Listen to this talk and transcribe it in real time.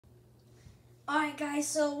Alright guys,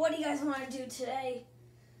 so what do you guys want to do today?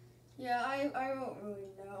 Yeah, I don't really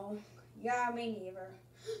know. Yeah, me neither.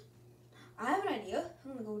 I have an idea.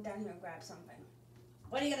 I'm gonna go down here and grab something.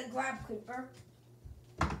 What are you gonna grab, Creeper?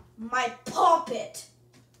 My puppet!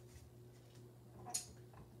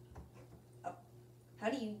 Oh, how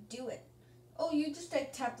do you do it? Oh, you just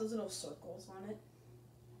like tap those little circles on it.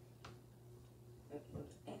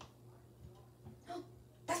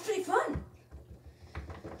 That's pretty fun!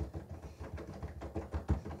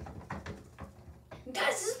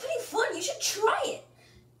 Guys, this is pretty fun. You should try it.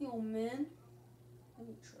 Yo, man. Let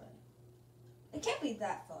me try. It can't be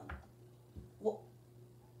that fun. Whoa.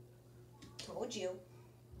 Told you.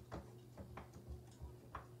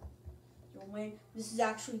 Yo, man, this is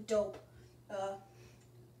actually dope.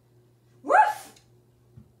 Woof!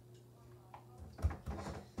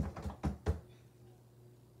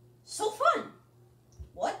 So fun.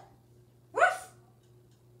 What? Woof!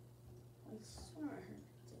 I swear I heard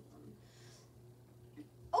something.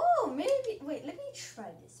 Oh, maybe. Wait, let me try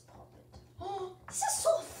this puppet. Oh, this is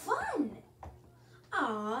so fun.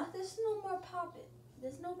 Ah, there's no more puppet.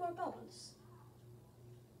 There's no more bubbles.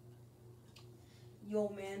 Yo,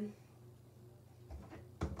 man.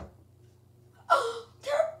 Oh,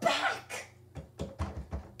 they're back.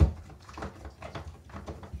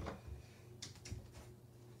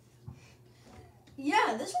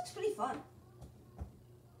 Yeah, this looks pretty fun.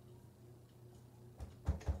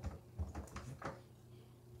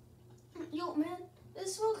 Yo, man,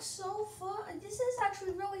 this looks so fun. This is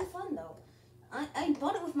actually really fun, though. I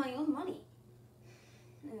bought it with my own money.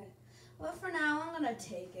 Well, for now, I'm gonna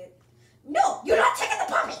take it. No, you're not taking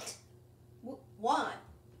the puppet! Why?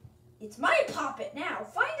 It's my puppet now.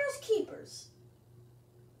 Finders keepers.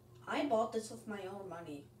 I bought this with my own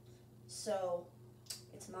money, so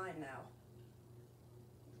it's mine now.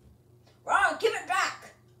 Ron, give it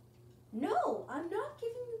back! No, I'm not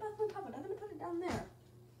giving you back my puppet. I'm gonna put it down there.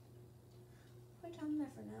 Right down there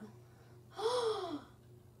for now.